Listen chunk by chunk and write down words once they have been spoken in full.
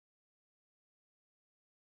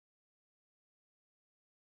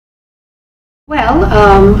Well,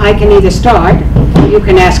 I can either start, you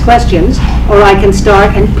can ask questions, or I can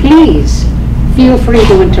start, and please feel free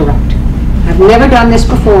to interrupt. I've never done this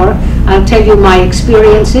before. I'll tell you my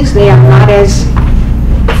experiences. They are not as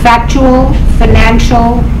factual,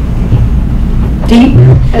 financial, deep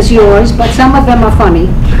as yours, but some of them are funny,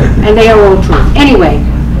 and they are all true. Anyway,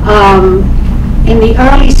 in the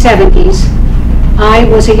early 70s, I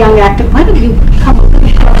was a young actor. Why don't you come a little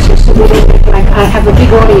closer so we don't look like I have a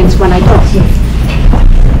big audience when I talk?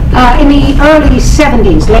 In the early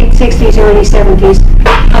 70s, late 60s, early 70s,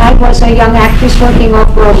 I was a young actress working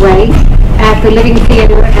off-Broadway at the Living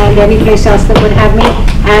Theater and any place else that would have me.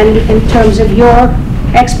 And in terms of your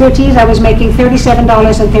expertise, I was making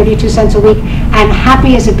 $37.32 a week and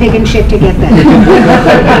happy as a pig in shit to get that.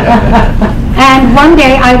 And one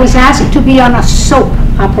day I was asked to be on a soap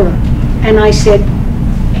opera. And I said,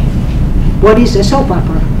 what is a soap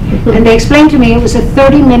opera? And they explained to me it was a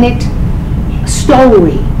 30-minute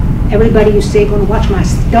story. Everybody used to say, go and watch my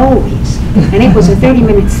stories. And it was a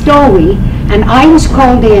 30-minute story. And I was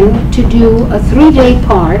called in to do a 3-day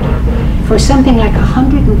part for something like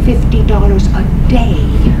 $150 a day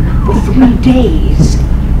for 3 days.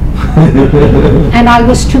 And I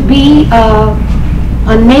was to be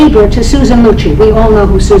a neighbor to Susan Lucci. We all know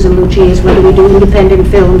who Susan Lucci is, whether we do independent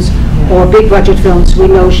films or big budget films. We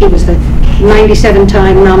know she was the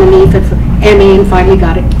 97-time nominee for Emmy and finally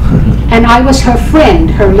got it. And I was her friend,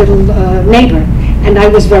 her little neighbor, and I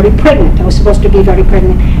was very pregnant. I was supposed to be very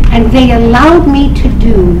pregnant. And they allowed me to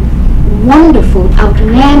do wonderful,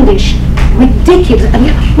 outlandish, ridiculous, I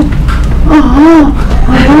mean,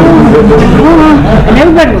 and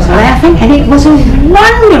everybody was laughing, and it was a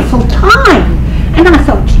wonderful time. And I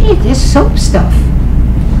thought, gee, this soap stuff,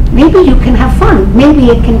 maybe you can have fun. Maybe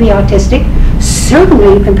it can be artistic.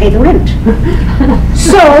 Certainly you can pay the rent.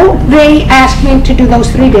 So they asked me to do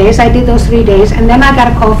those 3 days. I did those 3 days, and then I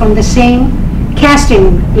got a call from the same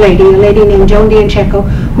casting lady, a lady named Joan D'Ancheco,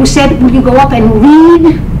 who said, will you go up and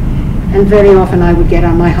read? And very often I would get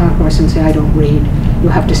on my high horse and say, I don't read. You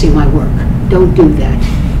have to see my work. Don't do that.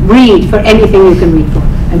 Read for anything you can read for.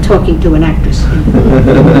 I'm talking to an actress. So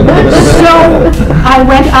I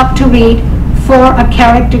went up to read for a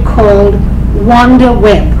character called Wanda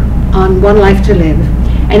Webb on One Life to Live.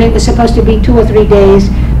 And it was supposed to be 2 or 3 days.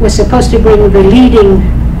 Was supposed to bring the leading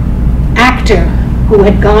actor who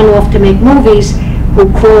had gone off to make movies, who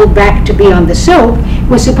called back to be on the soap,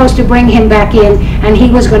 was supposed to bring him back in, and he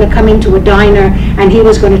was going to come into a diner, and he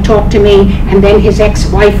was going to talk to me, and then his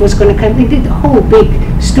ex-wife was going to come. They did the whole big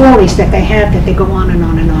stories that they have that they go on and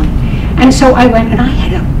on and on. And so I went, and I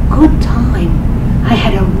had a good time. I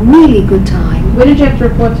had a really good time. Where did you have to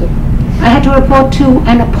report to? I had to report to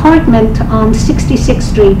an apartment on 66th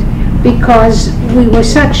Street because we were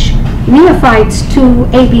such neophytes to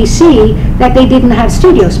ABC that they didn't have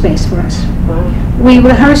studio space for us. Wow. We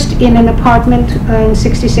rehearsed in an apartment on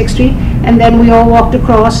 66th Street, and then we all walked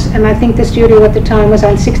across, and I think the studio at the time was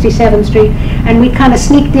on 67th Street, and we kind of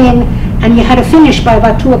sneaked in, and you had to finish by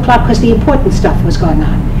about 2 o'clock because the important stuff was going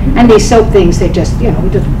on. And these soap things, they just, you know, we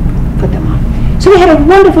just put them on. So we had a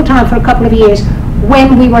wonderful time for a couple of years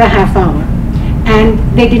when we were a half hour, and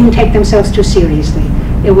they didn't take themselves too seriously.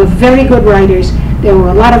 They were very good writers. There were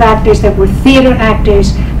a lot of actors that were theater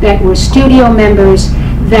actors, that were studio members,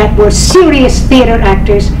 that were serious theater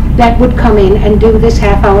actors that would come in and do this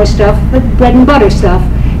half-hour stuff, the bread and butter stuff,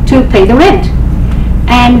 to pay the rent.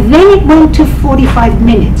 And then it went to 45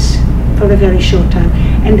 minutes for a very short time,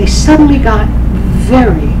 and they suddenly got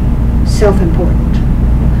very self-important.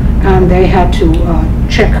 And they had to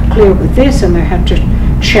check clear with this, and they had to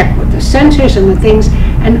check with the censors and the things.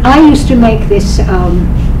 And I used to make this,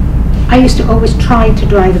 I used to always try to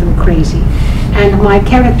drive them crazy. And my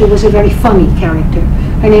character was a very funny character.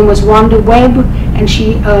 Her name was Wanda Webb, and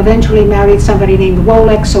she eventually married somebody named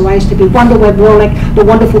Wolek, so I used to be Wanda Webb Wolek, the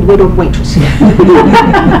wonderful widowed waitress.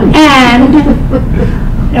 And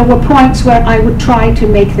there were points where I would try to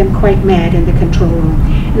make them quite mad in the control room.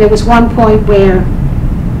 And there was one point where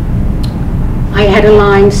I had a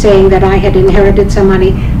line saying that I had inherited some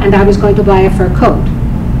money and I was going to buy a fur coat.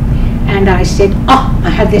 And I said, oh, I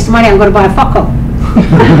have this money, I'm going to buy a fur coat. He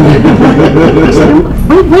said,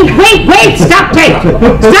 wait, stop tape.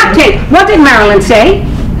 What did Marilyn say?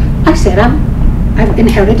 I said, I've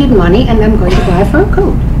inherited money and I'm going to buy a fur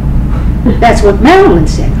coat. That's what Marilyn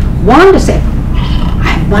said. Wanda said,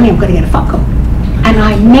 I have money, I'm going to get a fur coat. And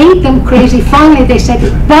I made them crazy. Finally, they said,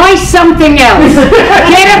 buy something else.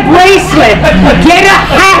 Get a bracelet. Get a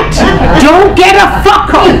hat. Don't get a fur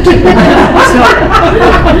coat. So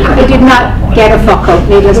I did not get a fur coat.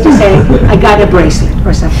 Needless to say, I got a bracelet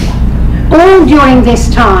or something. all during this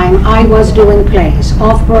time, I was doing plays,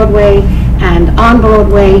 off-Broadway and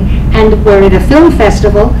on-Broadway, and we're at a film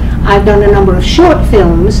festival. I've done a number of short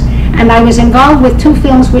films, and I was involved with 2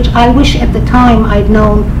 films which I wish at the time I'd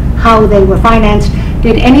known how they were financed.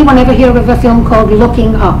 Did anyone ever hear of a film called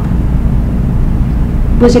Looking Up?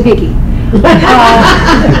 It was a biggie.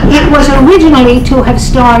 It was originally to have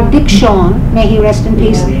starred Dick Shawn, may he rest in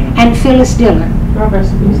peace, and Phyllis Diller.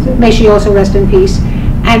 Rest in peace too. May she also rest in peace.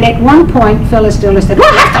 And at one point, Phyllis Diller said,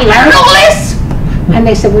 "We'll have to learn all this!" And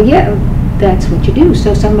they said, "Well, yeah, that's what you do."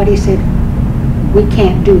 So somebody said, "We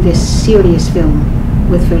can't do this serious film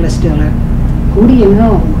with Phyllis Diller." Who do you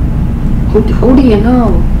know? Who do you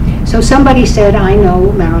know? So somebody said, "I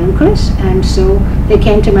know Marilyn Chris," and so they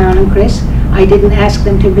came to Marilyn Chris. I didn't ask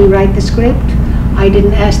them to rewrite the script. I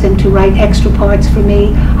didn't ask them to write extra parts for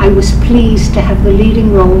me. I was pleased to have the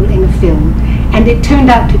leading role in a film, and it turned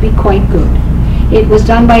out to be quite good. It was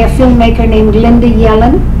done by a filmmaker named Linda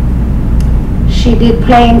Yellen. She did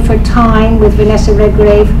Playing for Time with Vanessa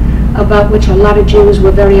Redgrave, about which a lot of Jews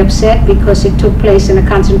were very upset because it took place in a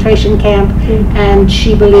concentration camp, and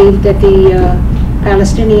she believed that the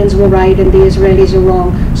Palestinians were right and the Israelis are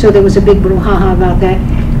wrong, so there was a big brouhaha about that.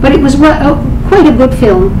 But it was quite a good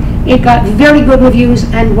film. It got very good reviews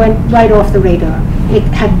and went right off the radar. It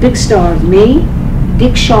had big stars, me,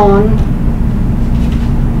 Dick Shawn,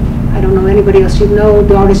 I don't know anybody else you know,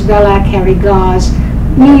 Doris Belak, Harry Goss,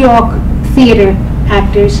 New York theater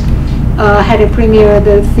actors. Had a premiere at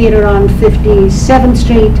the theater on 57th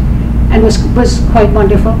Street and was quite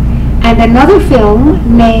wonderful. And another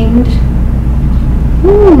film named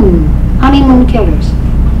Honeymoon Killers.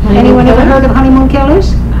 Anyone ever heard of Honeymoon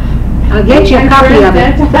Killers? I'll get you a copy of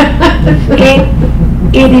it.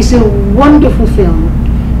 It is a wonderful film.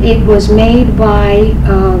 It was made by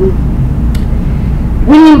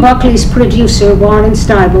William Buckley's producer, Warren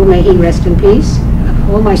Steibel, may he rest in peace.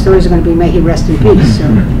 All my stories are going to be may he rest in peace. So.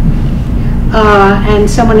 And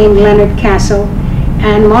someone named Leonard Castle.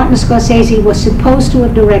 And Martin Scorsese was supposed to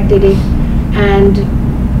have directed it, and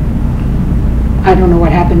I don't know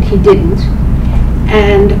what happened, he didn't.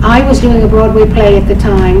 And I was doing a Broadway play at the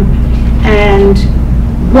time and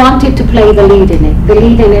wanted to play the lead in it. The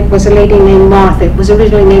lead in it was a lady named Martha. It was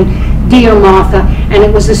originally named Dear Martha, and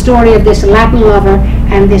it was the story of this Latin lover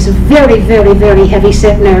and this very, very, very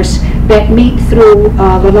heavy-set nurse that meet through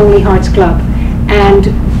the Lonely Hearts Club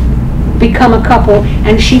and become a couple,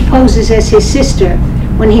 and she poses as his sister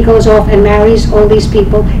when he goes off and marries all these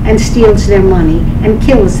people and steals their money and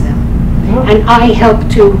kills them. And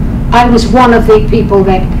I was one of the people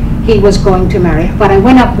that he was going to marry, but I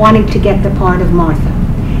went up wanting to get the part of Martha,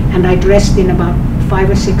 and I dressed in about 5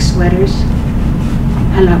 or 6 sweaters,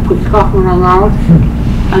 and I put cotton on out,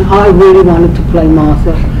 and I really wanted to play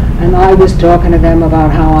Martha, and I was talking to them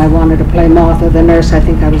about how I wanted to play Martha, the nurse. I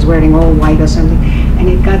think I was wearing all white or something, and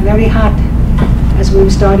it got very hot as we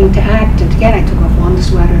were starting to act, and again I took off one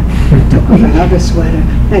sweater, I took off another sweater,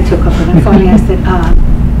 and I took off, and I finally asked it,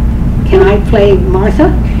 can I play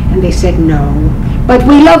Martha? And they said no. But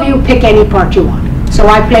we love you, pick any part you want. So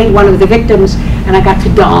I played one of the victims, and I got to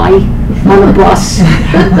die on a bus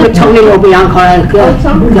with Tony LoBianco.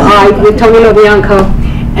 With Tony LoBianco,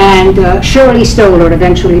 and Shirley Stoller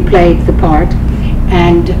eventually played the part,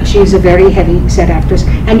 and she's a very heavy-set actress,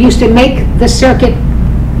 and used to make the circuit,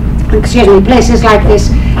 places like this,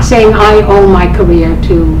 saying I owe my career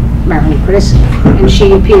to Marilyn Chris, and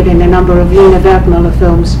she appeared in a number of Lena Wertmuller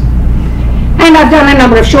films. And I've done a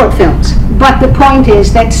number of short films, but the point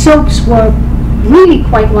is that soaps were really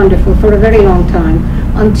quite wonderful for a very long time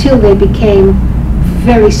until they became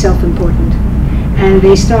very self-important. And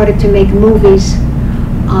they started to make movies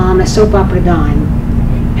on a soap opera dime,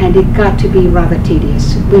 and it got to be rather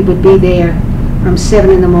tedious. We would be there from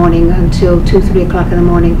 7 in the morning until 2, 3 o'clock in the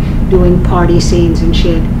morning doing party scenes and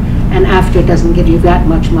shit, and after doesn't give you that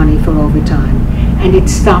much money for overtime. And it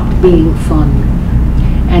stopped being fun.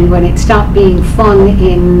 And when it stopped being fun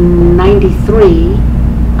in '93,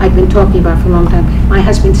 I've been talking about for a long time, my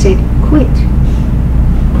husband said, quit.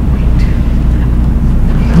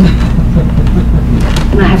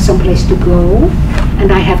 And I have someplace to go, and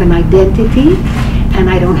I have an identity, and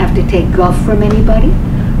I don't have to take guff from anybody.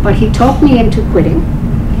 But he talked me into quitting.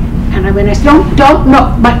 And I went, I said, don't,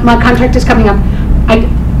 no, my contract is coming up.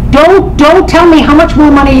 Don't tell me how much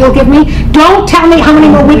more money you'll give me. Don't tell me how many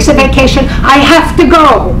more weeks of vacation. I have to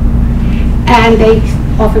go. And they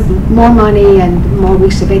offered more money and more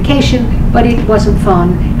weeks of vacation, but it wasn't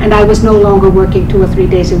fun. And I was no longer working 2 or 3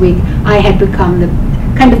 days a week. I had become the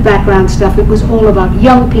kind of background stuff. It was all about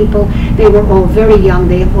young people. They were all very young.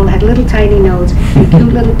 They all had little tiny noses and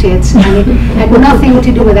cute little tits, and it had nothing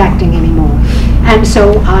to do with acting anymore. And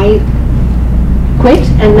so I quit,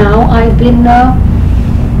 and now I've been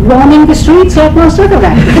roaming the streets like most other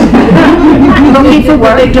actors. Looking for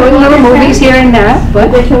work, doing little movies here and there.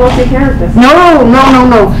 But they kill off the characters.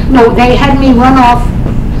 No, they had me run off.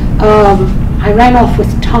 I ran off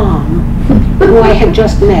with Tom, who I had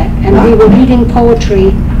just met, and we were reading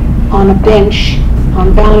poetry on a bench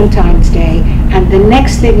on Valentine's Day, and the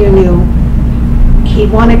next thing you knew, he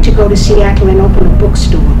wanted to go to Seattle and open a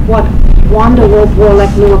bookstore. What Wanda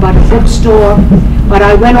Wolek knew about a bookstore, but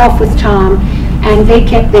I went off with Tom, and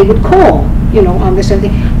they would call, you know, on this other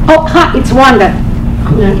thing. Oh, hi, it's Wanda.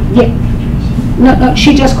 Yeah. No,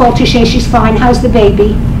 she just called to say she's fine. How's the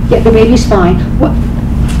baby? Yeah, the baby's fine. What?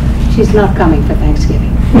 She's not coming for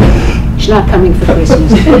Thanksgiving. She's not coming for Christmas.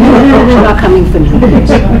 She's not coming for New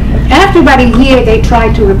Year's. After about a year, they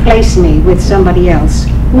tried to replace me with somebody else,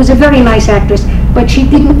 who was a very nice actress, but she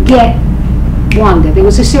didn't get Wanda. There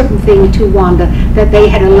was a certain thing to Wanda that they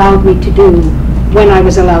had allowed me to do when I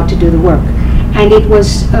was allowed to do the work, and it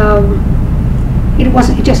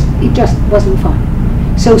just wasn't fun.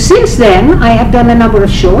 So since then, I have done a number of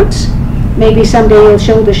shorts. Maybe someday you'll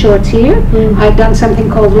show the shorts here. I've done something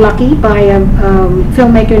called Lucky by a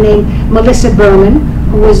filmmaker named Melissa Berman,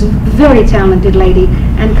 who was a very talented lady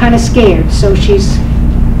and kind of scared, so she's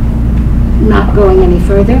not going any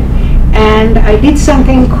further. And I did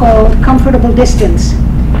something called Comfortable Distance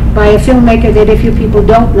by a filmmaker that if you people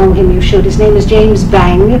don't know him, you should. His name is James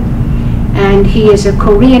Bang, and he is a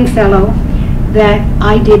Korean fellow that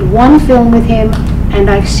I did one film with him, and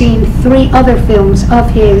I've seen 3 other films of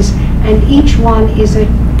his, and each one is a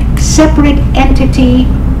separate entity.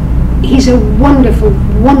 He's a wonderful,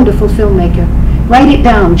 wonderful filmmaker. Write it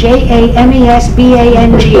down, Jamesbang.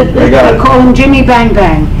 I call him Jimmy Bang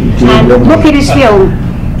Bang. And look at his film.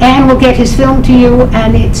 Anne will get his film to you,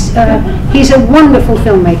 and he's a wonderful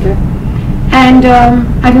filmmaker. And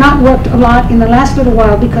I've not worked a lot in the last little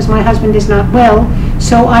while because my husband is not well,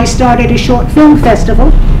 so I started a short film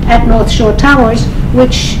festival at North Shore Towers,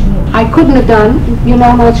 which I couldn't have done. You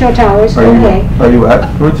know North Shore Towers? Okay. Are you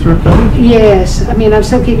at North Shore Towers? Yes. I mean, I'm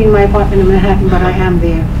still keeping my apartment in Manhattan, but I am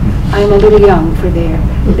there. I'm a little young for there.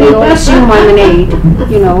 They all assume I'm an aide,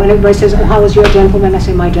 you know, and everybody says, oh, how is your gentleman? I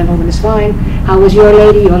say, my gentleman is fine. How is your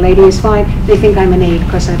lady? Your lady is fine. They think I'm an aide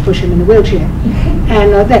because I push him in the wheelchair.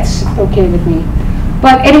 And that's okay with me.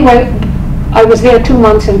 But anyway, I was there 2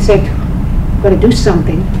 months and said, got to do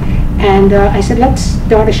something. And I said, let's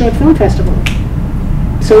start a short film festival.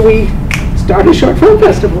 So we started a short film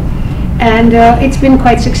festival. And it's been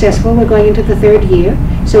quite successful. We're going into the 3rd year.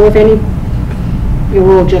 So if you're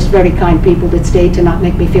all just very kind people that stayed to not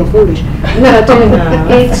make me feel foolish. But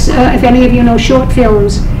it's, if any of you know short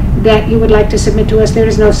films that you would like to submit to us, there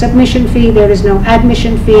is no submission fee, there is no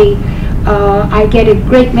admission fee. I get a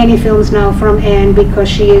great many films now from Anne because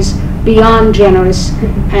she is beyond generous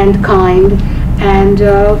and kind. And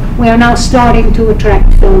we are now starting to attract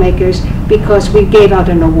filmmakers because we gave out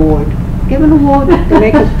an award. Give an award, they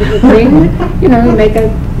make a thing, you know, you make a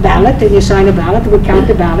ballot and you sign a ballot, we count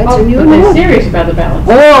the ballots and you They're serious about the ballots.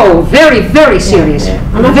 Oh, very, very serious. Yeah.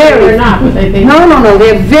 I'm not saying they're not, but they No,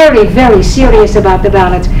 they're very, very serious about the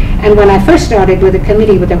ballots. And when I first started with a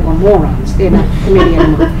committee, but they were morons, they're not a committee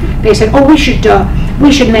anymore. They said, oh, we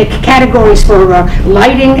should make categories for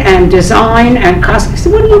lighting and design and costume. I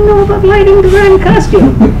said, what do you know about lighting, design, and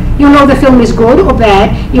costume? You know the film is good or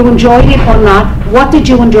bad, you enjoyed it or not, what did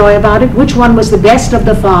you enjoy about it, which one was the best of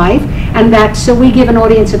the 5, and so we give an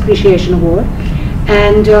Audience Appreciation Award,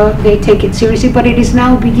 and they take it seriously, but it is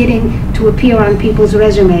now beginning to appear on people's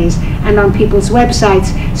resumes and on people's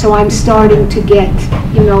websites, so I'm starting to get,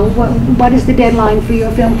 you know, what is the deadline for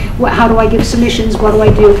your film, how do I give submissions, what do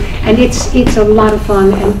I do, and it's a lot of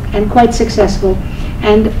fun and quite successful,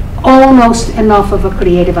 and almost enough of a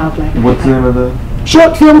creative outlet. What's the name of the?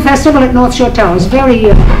 Short Film Festival at North Shore Towers.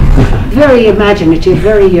 Very, very imaginative.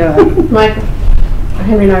 Very. Michael,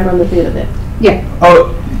 Henry and I run the theater there. Yeah.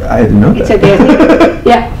 Oh, I didn't know it's that. It's a theater.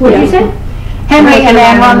 Yeah. What did you say? Henry and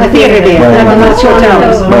Anne run the theater there at North Shore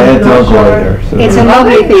Towers. My head's all going there. So It's a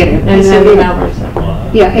lovely theater. And Cindy Malvern.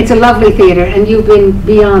 Yeah, it's a lovely theater, and you've been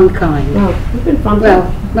beyond kind. Oh, you've been fun.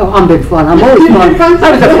 Well, no, I'm been fun. I'm always fun.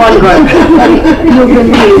 I was a fun girl. You've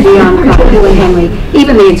been really beyond kind, you and Henry.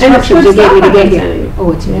 Even the instructions you gave me to get here.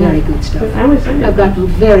 Oh, it's very good stuff. I've gotten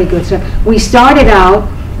very good stuff. We started out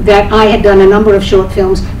that I had done a number of short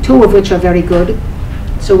films, 2 of which are very good.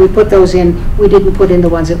 So we put those in. We didn't put in the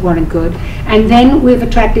ones that weren't good. And then we've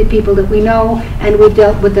attracted people that we know, and we've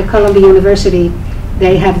dealt with the Columbia University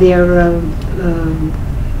They have their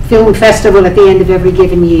film festival at the end of every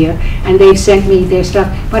given year, and they've sent me their stuff.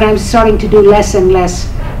 But I'm starting to do less and less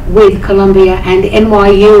with Columbia and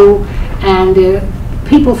NYU, and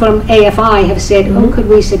people from AFI have said, oh, could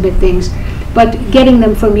we submit things? But getting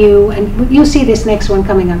them from you, and you'll see this next one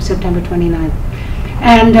coming up September 29th.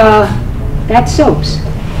 And that's soaps.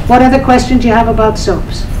 What other questions you have about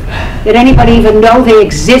soaps? Did anybody even know they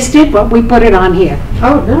existed? Well, we put it on here.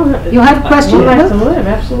 Oh, no. You have questions? One Life to Live,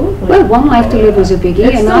 absolutely. Well, One Life to Live was a biggie,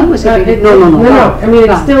 It's and still- I was a biggie. No. I mean,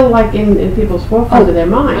 it's Fine. still like in people's forefront of their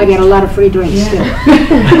minds. I get a lot of free drinks Yeah. still.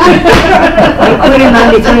 I quit in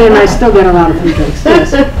 '93 and I still get a lot of free drinks,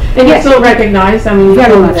 yes. And you're Yes. still recognized, I mean.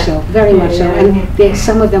 Very you know much that. so, very much so. Yeah. And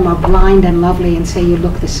some of them are blind and lovely and say you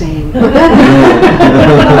look the same. I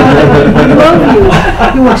love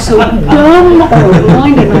you. You are so dumb or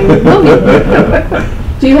blind and I love you.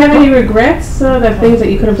 Do you have any regrets, that things that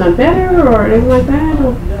you could have done better or anything like that?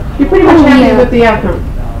 Or you're pretty much Oh, happy yeah. with the outcome?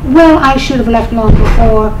 Well, I should have left long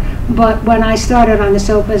before, but when I started on the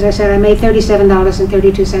soap, as I said, I made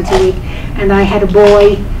 $37.32 a week, and I had a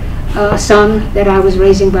boy, son that I was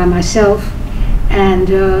raising by myself, and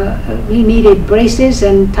he needed braces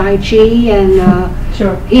and Tai Chi and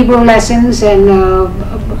Sure. Hebrew lessons and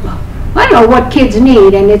I don't know what kids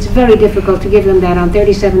need, and it's very difficult to give them that on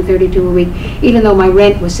 $37.32 a week, even though my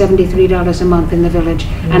rent was $73 a month in the village,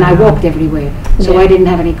 and I walked everywhere, so I didn't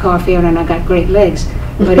have any car fare, and I got great legs.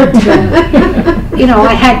 But it's, you know,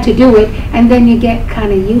 I had to do it, and then you get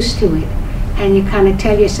kind of used to it, and you kind of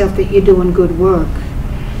tell yourself that you're doing good work,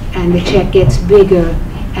 and the check gets bigger,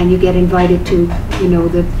 and you get invited to, you know,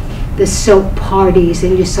 the soap parties,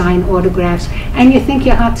 and you sign autographs, and you think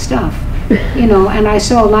you're hot stuff. You know, and I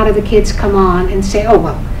saw a lot of the kids come on and say, oh,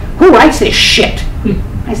 well, who writes this shit?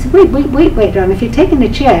 I said, wait, darling, if you're taking the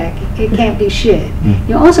check, it can't be shit.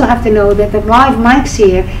 You also have to know that the live mic's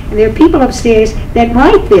here, and there are people upstairs that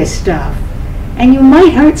write this stuff, and you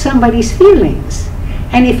might hurt somebody's feelings.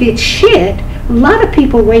 And if it's shit, a lot of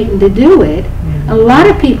people waiting to do it, a lot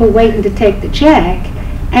of people waiting to take the check,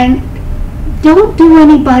 and don't do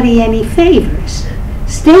anybody any favors.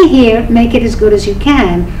 Stay here, make it as good as you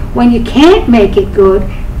can. When you can't make it good,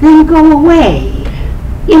 then go away.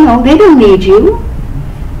 You know, they don't need you.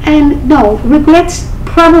 And no, regrets,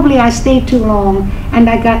 probably I stayed too long and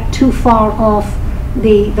I got too far off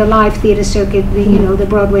the live theater circuit, you know, the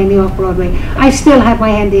Broadway and the off-Broadway. I still have my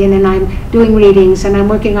hand in, and I'm doing readings, and I'm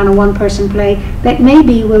working on a one-person play that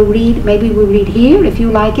maybe we'll read here if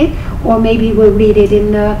you like it, or maybe we'll read it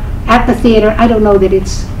in at the theater. I don't know that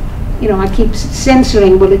it's, you know, I keep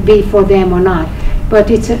censoring will it be for them or not, but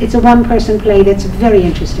it's a one-person play that's very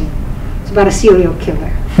interesting. It's about a serial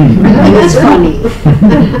killer, and it's funny,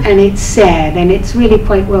 and it's sad, and it's really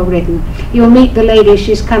quite well written. You'll meet the lady.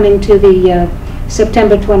 She's coming to the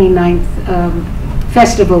September 29th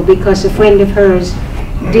festival because a friend of hers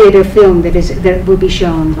did a film that will be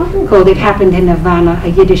shown called "It Happened in Havana," a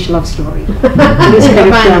Yiddish love story. This kind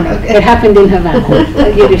of film. It happened in Havana,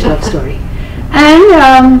 a Yiddish love story,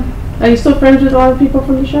 and. Are you still friends with a lot of people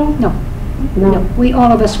from the show? No. We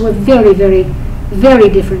all of us were very, very, very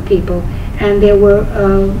different people, and there were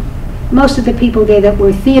most of the people there that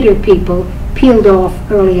were theater people peeled off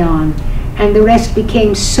early on, and the rest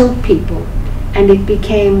became soap people, and it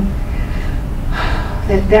became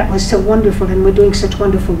that was so wonderful, and we're doing such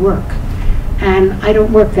wonderful work. And I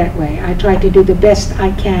don't work that way. I try to do the best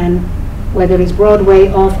I can, whether it's Broadway,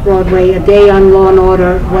 off-Broadway, a day on Law and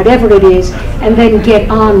Order, whatever it is, and then get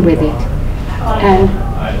on with it. And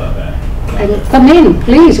come in,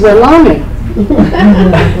 please, we're lonely.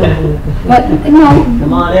 But no.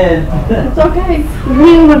 Come on in. It's okay.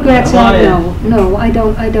 Real regrets, Come on in. no, I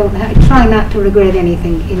try not to regret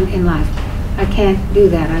anything in life. I can't do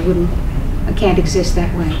that, I can't exist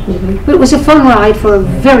that way. But it was a fun ride for a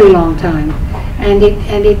very long time, and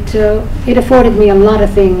it afforded me a lot of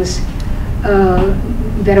things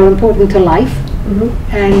that are important to life,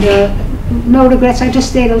 and no regrets. I just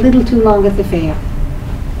stayed a little too long at the fair,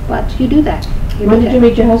 but you do that. When did you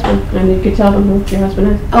meet your husband? And you could tell them who your husband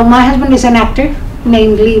is. Oh, my husband is an actor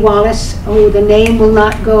named Lee Wallace. Oh, the name will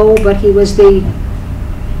not go, but he was the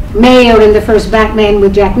mayor in the first Batman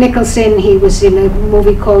with Jack Nicholson. He was in a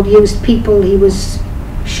movie called Used People. He was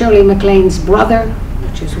Shirley MacLaine's brother,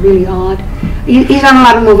 which is really odd. He's done a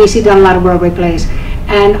lot of movies. He's done a lot of Broadway plays.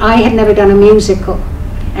 And I had never done a musical,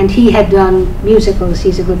 and he had done musicals.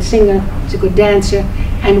 He's a good singer, he's a good dancer,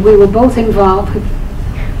 and we were both involved.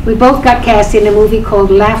 We both got cast in a movie called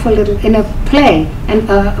Laugh a Little, in a play, and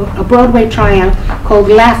a Broadway tryout called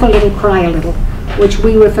Laugh a Little, Cry a Little, which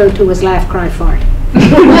we refer to as Laugh, Cry, Fart.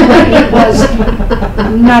 It was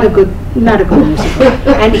not a good musical.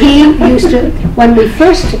 And he used to, when we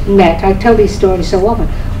first met, I tell these stories so often,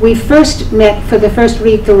 we first met for the first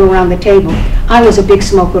read-through around the table. I was a big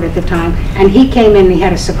smoker at the time, and he came in and he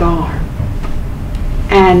had a cigar.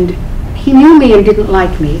 And he knew me and didn't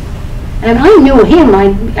like me. And I knew him.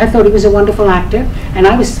 I thought he was a wonderful actor. And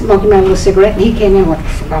I was smoking my little cigarette, and he came in with a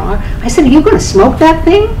cigar. I said, "Are you going to smoke that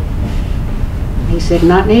thing?" He said,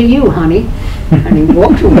 "Not near you, honey." And he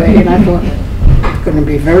walked away, and I thought, it's going to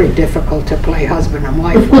be very difficult to play husband and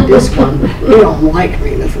wife with this one. You don't like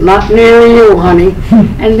me. That's not near you, honey.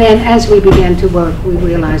 And then as we began to work, we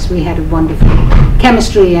realized we had a wonderful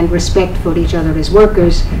chemistry and respect for each other as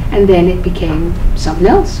workers, and then it became something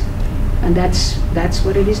else. And that's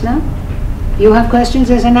what it is now. You have questions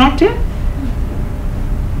as an actor?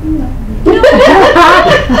 No. You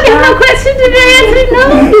have no question to answer? No,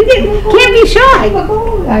 you can't be shy.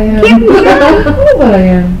 I am. Can't be shy. But I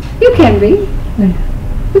am. You can be.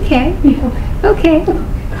 You can. Okay.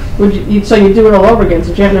 Would you, so you do it all over again,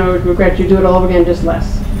 so you have no regret, you do it all over again, just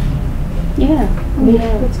less? Yeah.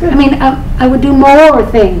 That's good. I mean, I would do more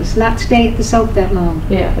things, not stay at the soap that long.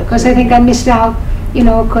 Yeah. Because I think I missed out, you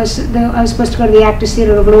know, because I was supposed to go to the Actors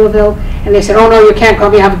Theater of Louisville, and they said, "Oh no, you can't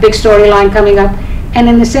come, you have a big storyline coming up." And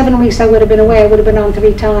in the 7 weeks I would have been away, I would have been on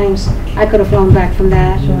 3 times. I could have flown back from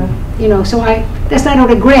that. Sure. You know, so that's not a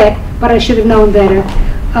regret, but I should have known better.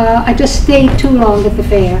 I just stayed too long at the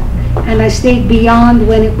fair, and I stayed beyond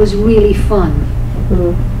when it was really fun.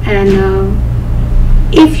 Mm-hmm. And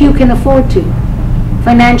if you can afford to,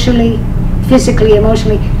 financially, physically,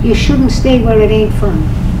 emotionally, you shouldn't stay where it ain't fun.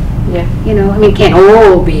 Yeah. You know, I mean, it can't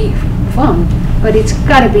all be fun, but it's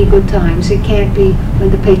got to be good times. It can't be when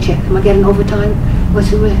the paycheck, am I getting overtime?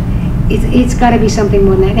 It's got to be something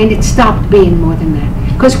more than that, and it stopped being more than that.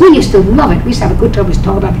 Because we used to love it. We used to have a good time. We used to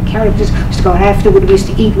talk about the characters. We used to go out afterward. We used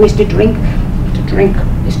to eat. We used to drink.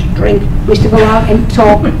 We used to go out and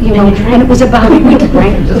talk, you know, and it was about it. We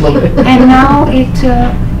drank. And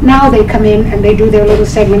now they come in and they do their little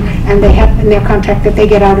segment, and they have in their contract that they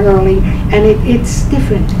get out early, and it's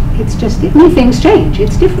different. It's just, things change.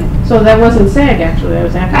 It's different. So that wasn't SAG, actually, that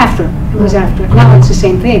was after? After. It was after. Now it's the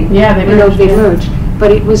same thing. Yeah, they merged. They merged.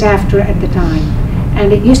 But it was after at the time.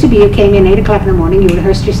 And it used to be you came in 8 o'clock in the morning, you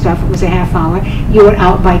rehearsed your stuff, it was a half hour, you were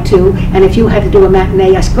out by 2, and if you had to do a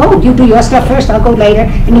matinee, I said, "Go, you do your stuff first, I'll go later,"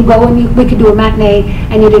 and you go and we could do a matinee,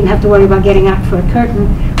 and you didn't have to worry about getting out for a curtain.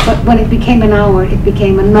 But when it became an hour, it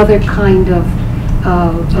became another kind of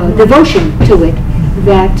devotion to it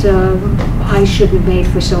that I shouldn't have made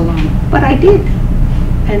for so long. But I did,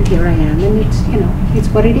 and here I am, and it's, you know, it's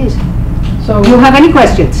what it is. So, Do you have any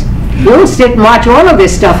questions? You'll sit and watch all of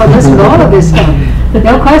this stuff and listen to all of this stuff.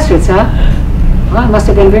 No questions, huh? Well, it must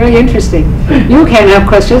have been very interesting. You can't have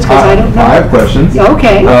questions because I don't know. I have questions.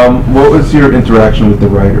 Okay. What was your interaction with the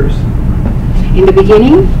writers? In the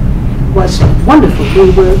beginning was wonderful.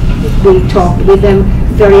 We talked with them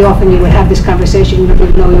very often. You would have this conversation you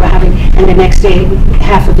didn't know you were having, and the next day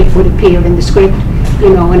half of it would appear in the script, you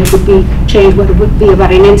know, and it would be changed, what it would be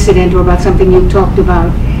about an incident or about something you talked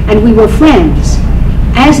about. And we were friends.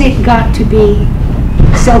 As it got to be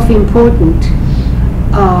self-important,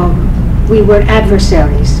 we were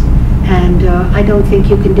adversaries, and I don't think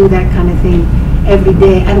you can do that kind of thing every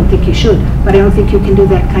day. I don't think you should, but I don't think you can do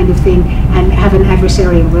that kind of thing and have an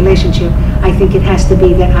adversarial relationship. I think it has to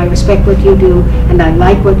be that I respect what you do, and I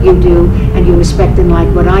like what you do, and you respect and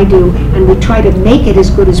like what I do, and we try to make it as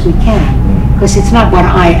good as we can, because it's not what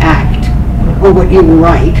I act, or what you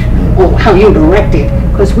write, or how you direct it,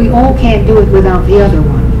 because we all can't do it without the other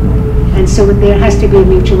one. And so there has to be a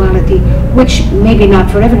mutuality, which maybe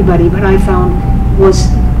not for everybody, but I found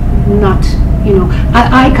was not, you know,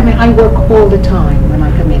 I come in, I work all the time when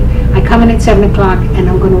I come in. I come in at 7 o'clock and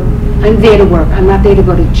I'm there to work. I'm not there to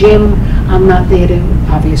go to gym. I'm not there to,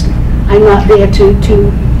 obviously, I'm not there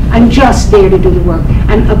I'm just there to do the work.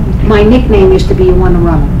 And my nickname used to be, "You want to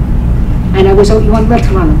run 'em." And I was, "Oh, you want, let's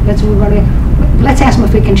run 'em. Let's ask them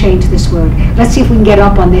if we can change this word. Let's see if we can get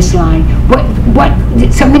up on this line. What,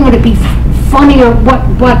 something would it be funny or what?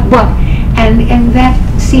 And that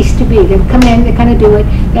ceased to be. They would come in, they kind of do it.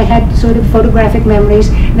 They had sort of photographic memories,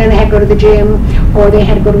 and then they had to go to the gym, or they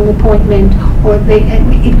had to go to an appointment, or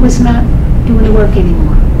it was not doing the work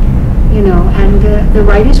anymore. You know, and the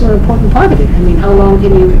writers were an important part of it. I mean, how long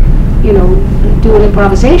can you know, do an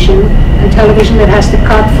improvisation on television that has to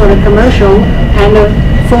cut for a commercial, and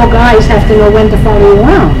 4 guys have to know when to follow you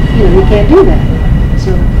around? You know, you can't do that.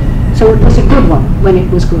 So it was a good one when it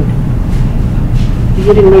was good.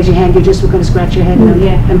 You didn't raise your hand, you just were going to scratch your head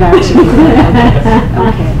and embarrass you.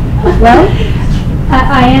 Okay. Well,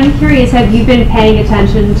 I am curious, have you been paying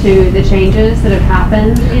attention to the changes that have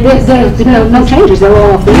happened? There's been no changes, they're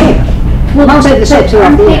all off the air. Well, Most of the soaps are off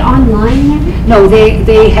aren't the they air. online now? No,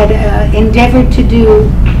 they had endeavored to do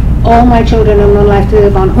All My Children and One Life to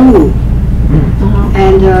Live on Hulu,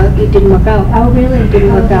 and it didn't work out. Oh, really? It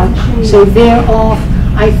didn't work out. that's a shame. So they're off.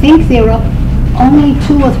 I think there are only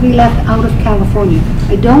 2 or 3 left out of California.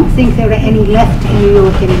 I don't think there are any left in New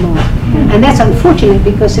York anymore. And that's unfortunate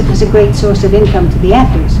because it was a great source of income to the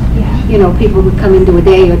actors. Yeah. You know, people would come into a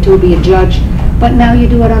day or two, be a judge, but now you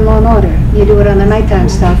do it on Law and Order. You do it on the nighttime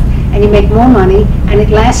stuff, and you make more money, and it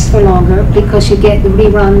lasts for longer because you get the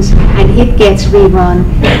reruns, and it gets rerun,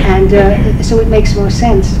 and so it makes more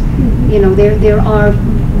sense. You know, there are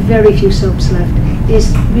very few soaps left.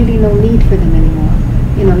 There's really no need for them anymore.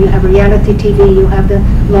 You know, you have reality TV, you have the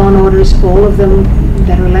Law and Orders, all of them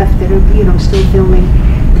that are left that are, you know, still filming.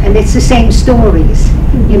 And it's the same stories,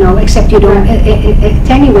 you know, except you don't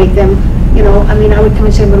attenuate them. You know, I mean, I would come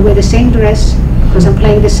and say, I'm going to wear the same dress because I'm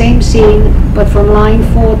playing the same scene, but from line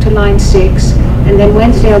 4 to line 6. And then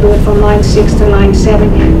Wednesday I'll do it from line 6 to line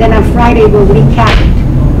 7. Then on Friday we'll recap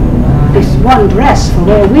it. This one dress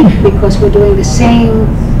for all week because we're doing the same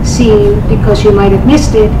scene because you might have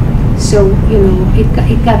missed it. So, you know,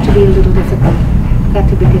 it got to be a little difficult. Got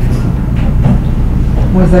to be difficult.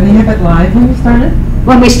 Was any of it live when you started?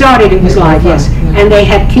 When we started, it was live, yes. Yeah. And they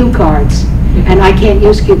had cue cards. And I can't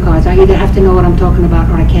use cue cards. I either have to know what I'm talking about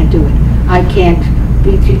or I can't do it. I can't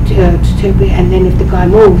be, and then if the guy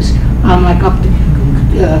moves, I'm like up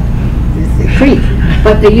the creek.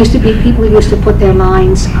 But there used to be people who used to put their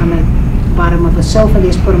lines on the bottom of a sofa. They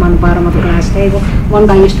used to put them on the bottom of a glass table. One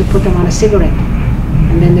guy used to put them on a cigarette.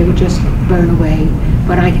 And then they would just burn away.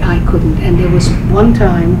 But I couldn't. And there was one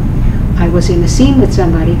time I was in a scene with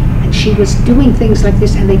somebody and she was doing things like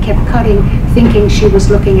this and they kept cutting thinking she was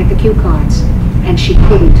looking at the cue cards and she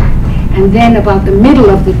couldn't. And then about the middle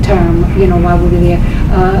of the term, you know, while we were there,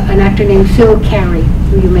 an actor named Phil Carey,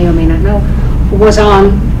 who you may or may not know, was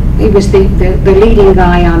on, he was the leading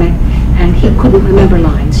guy on it, and he couldn't remember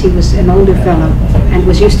lines. He was an older fellow and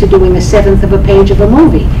was used to doing 1/7 of a page of a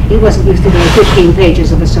movie. He wasn't used to doing 15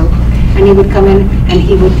 pages of a soap. And he would come in and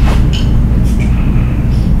he would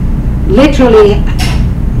literally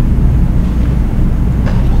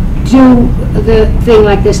do the thing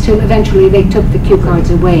like this till eventually they took the cue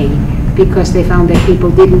cards away because they found that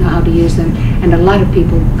people didn't know how to use them, and a lot of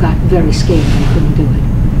people got very scared and couldn't do it.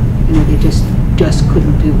 You know, they just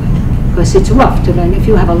couldn't do it because it's rough to learn. If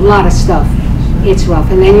you have a lot of stuff, it's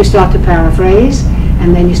rough, and then you start to paraphrase,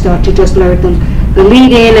 and then you start to just learn the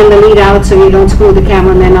lead in and the lead out so you don't screw the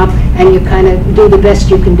cameraman up, and you kind of do the best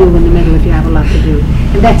you can do in the middle if you have a lot to do.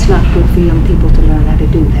 And that's not good for young people to learn how to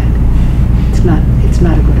do that. It's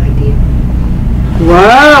not a good idea.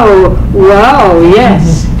 Whoa,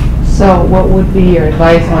 yes. So what would be your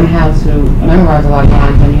advice on how to memorize a lot of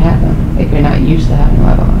lines when you have them, if you're not used to having a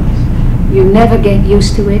lot of lines? You never get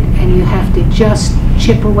used to it, and you have to just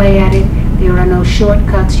chip away at it. There are no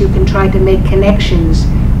shortcuts. You can try to make connections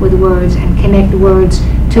with words and connect words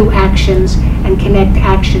to actions and connect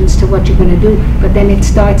actions to what you're going to do, but then it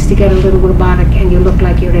starts to get a little robotic and you look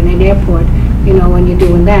like you're in an airport, you know, when you're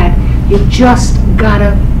doing that. You just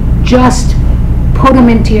gotta put them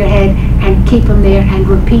into your head and keep them there and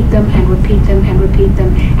repeat them and repeat them and repeat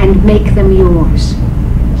them and make them yours.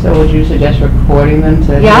 So would you suggest recording them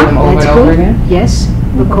to hear them over and over again? Yes,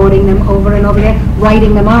 recording them over and over again.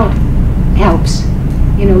 Writing them out helps.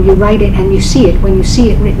 You know, you write it and you see it. When you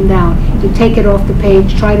see it written down, you take it off the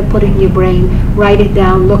page, try to put it in your brain, write it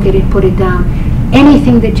down, look at it, put it down.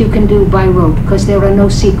 Anything that you can do by rote, because there are no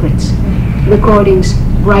secrets. Recordings,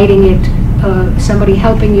 writing it, somebody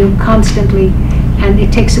helping you constantly, and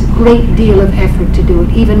it takes a great deal of effort to do it,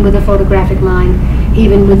 even with a photographic line,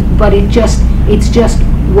 but it's just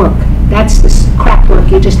work. That's the crap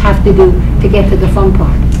work you just have to do to get to the fun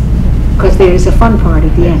part. Because there is a fun part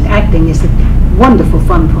at the end. Acting is the wonderful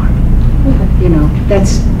fun part. You know,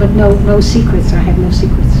 but no secrets. I have no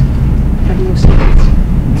secrets.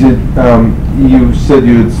 You said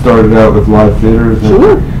you had started out with live theater?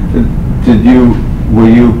 Sure. Were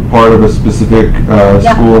you part of a specific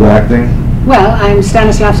school of acting? Well, I'm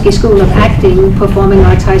Stanislavski School of Acting, Performing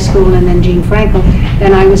Arts High School, and then Jean Frankel.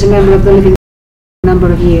 Then I was a member of the Living for a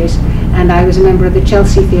number of years, and I was a member of the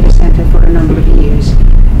Chelsea Theatre Center for a number of years,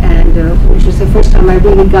 and which was the first time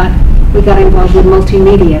we got involved with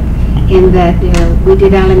multimedia, in that we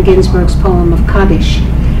did Allen Ginsberg's poem of Kaddish,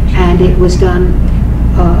 and it was done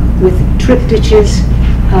with triptychs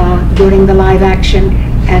during the live action,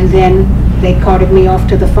 and then they carted me off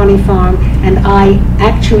to the funny farm, and I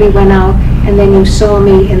actually went out, and then you saw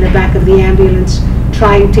me in the back of the ambulance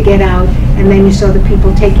trying to get out, and then you saw the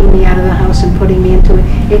people taking me out of the house and putting me into it.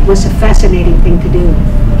 It was a fascinating thing to do,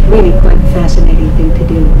 really quite a fascinating thing to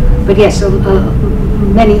do. But yes,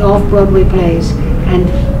 many off-Broadway plays, and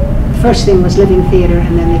the first thing was Living Theatre,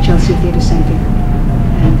 and then the Chelsea Theatre Center.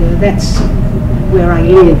 And that's where I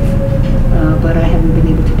live, but I haven't been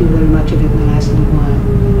able to do very much of it in the last little while.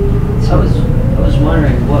 So I was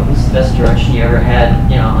wondering, what was the best direction you ever had,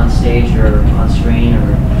 you know, on stage or on screen,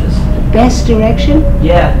 or just... Best direction?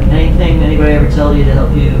 Yeah, anything anybody ever tell you to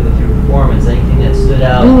help you with your performance, anything that stood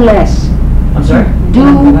out? Do less. I'm sorry? Do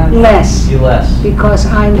less. Do less. Because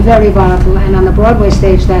I'm very volatile, and on the Broadway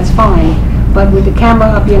stage that's fine, but with the camera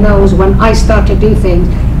up your nose, when I start to do things,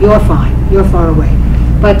 you're fine, you're far away.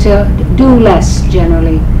 But do less,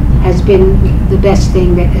 generally, has been the best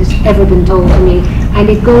thing that has ever been told to me, and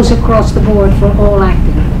it goes across the board for all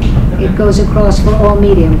acting. It goes across for all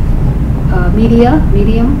mediums,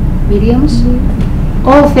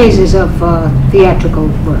 all phases of theatrical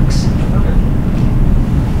works.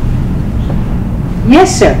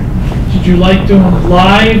 Yes, sir. Did you like doing it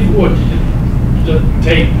live, or did you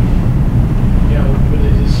tape? You know, were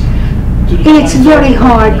they just do the It's live very version?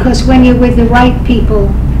 hard, because when you're with the right people,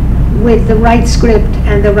 with the right script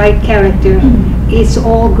and the right character, it's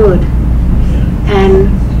all good. And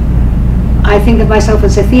I think of myself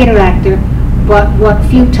as a theater actor, but what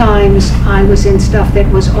few times I was in stuff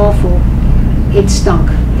that was awful, it stunk.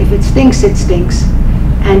 If it stinks, it stinks.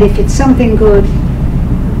 And if it's something good,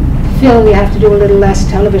 film, you have to do a little less.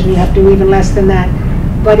 Television, you have to do even less than that.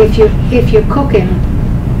 But if you're cooking,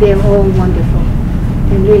 they're all wonderful.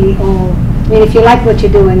 And really all, I mean, if you like what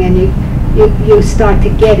you're doing and you start to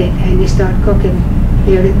get it and you start cooking,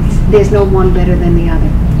 there's no one better than the other.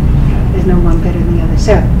 There's no one better than the other.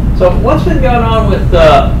 Sir? So what's been going on with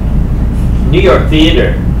New York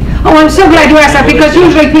theater? Oh, I'm so glad you asked that, because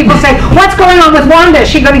usually people say, what's going on with Wanda?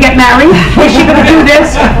 Is she going to get married? Is she going to do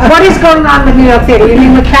this? What is going on with New York theater? You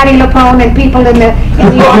mean with Patti LuPone and people in the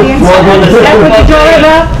audience? Is that what you're talking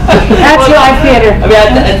about? That's live theater. I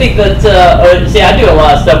mean, I think that, see, I do a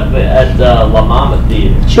lot of stuff at La Mama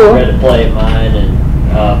Theater. Sure. I read a play of mine, and,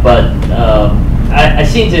 but I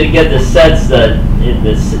seem to get the sense that in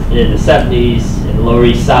the 70s, in the Lower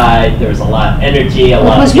East Side, there was a lot of energy, a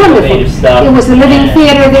lot of innovative stuff. There was the Living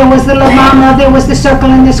Theater, there was the La Mama, there was the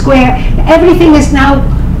Circle in the Square. Everything is now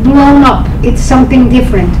blown up. It's something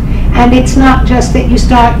different. And it's not just that you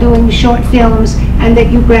start doing short films and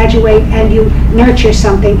that you graduate and you nurture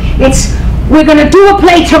something. It's, we're going to do a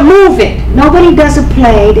play to move it. Nobody does a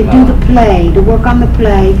play to do the play, to work on the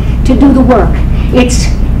play, to do the work.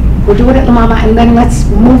 It's, we'll do it at La Mama, and then let's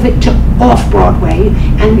move it to off-Broadway,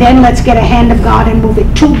 and then let's get a Hand of God and move it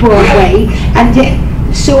to Broadway.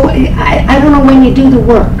 And so I don't know when you do the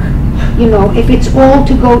work, you know, if it's all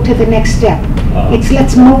to go to the next step. It's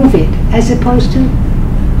let's move it, as opposed to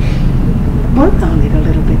work on it a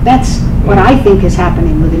little bit. That's what I think is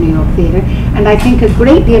happening with the New York theater, and I think a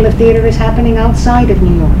great deal of theater is happening outside of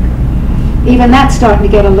New York. Even that's starting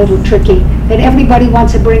to get a little tricky, that everybody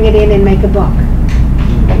wants to bring it in and make a buck.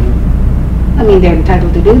 I mean, they're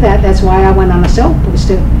entitled to do that. That's why I went on a soap, was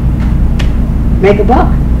to make a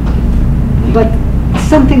buck. But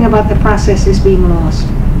something about the process is being lost.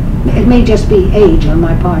 It may just be age on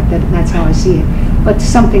my part, that's how I see it. But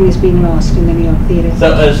something is being lost in the New York theater.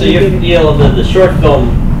 So you feel that the short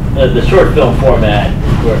film format,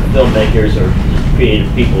 where filmmakers or just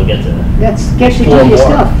creative people get to do your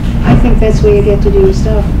stuff. I think that's where you get to do your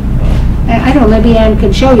stuff. I don't know, maybe Ann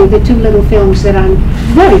can show you the two little films that I'm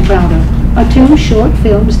very proud of. Are two short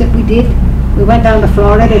films that we did. We went down to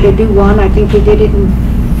Florida to do one. I think we did it in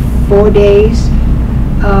 4 days.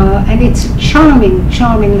 And it's charming,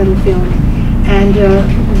 charming little film. And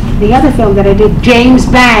the other film that I did, James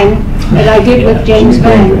Bang, that I did with James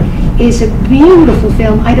Bang, is a beautiful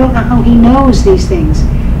film. I don't know how he knows these things.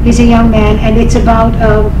 He's a young man, and it's about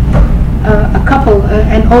a couple,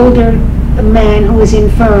 an older man who is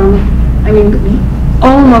infirm, I mean,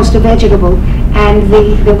 almost a vegetable, and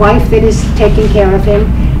the wife that is taking care of him,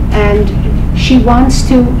 and she wants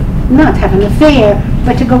to not have an affair,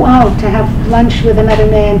 but to go out to have lunch with another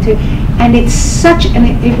man, and it's such,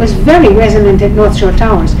 and it was very resonant at North Shore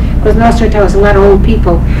Towers, because North Shore Towers, a lot of old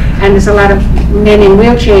people, and there's a lot of men in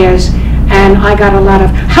wheelchairs, and I got a lot of,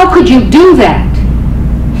 how could you do that?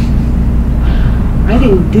 I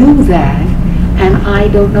didn't do that, and I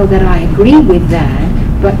don't know that I agree with that,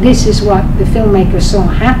 but this is what the filmmaker saw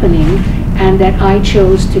happening, and that I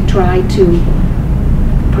chose to try to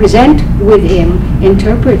present with him,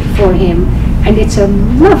 interpret for him, and it's a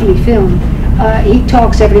lovely film. He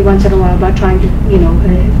talks every once in a while about trying to, you know,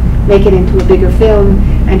 make it into a bigger film,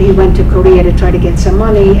 and he went to Korea to try to get some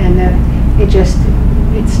money, and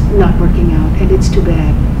it's not working out, and it's too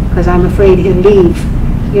bad, because I'm afraid he'll leave,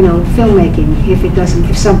 filmmaking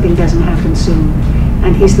if something doesn't happen soon.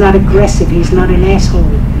 And he's not aggressive, he's not an asshole,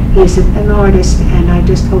 he's an artist, and I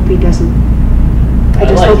just hope he doesn't. I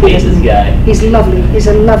just hope he doesn't. This guy. He's lovely, he's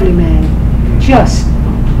a lovely man, just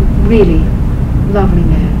really lovely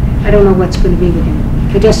man. I don't know what's going to be with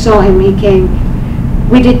him. I just saw him, he came,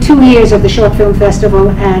 we did 2 years of the Short Film Festival,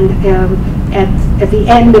 and at the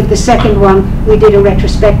end of the second one, we did a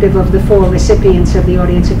retrospective of the 4 recipients of the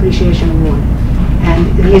Audience Appreciation Award. And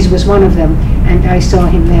his was one of them, and I saw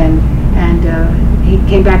him then. And he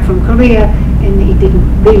came back from Korea, and he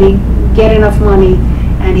didn't really get enough money,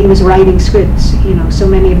 and he was writing scripts. So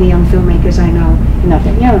many of the young filmmakers I know, not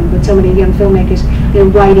that young, but so many young filmmakers, they're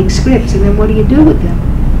writing scripts, and then what do you do with them?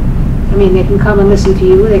 I mean, they can come and listen to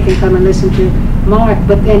you, they can come and listen to Mark,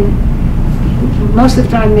 but then most of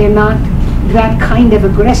the time they're not that kind of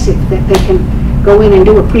aggressive that they can go in and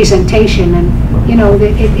do a presentation, and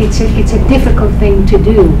it's a difficult thing to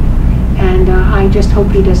do, and I just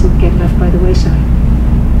hope he doesn't get left by the wayside.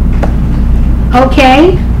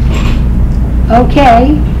 Okay.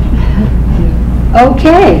 Okay.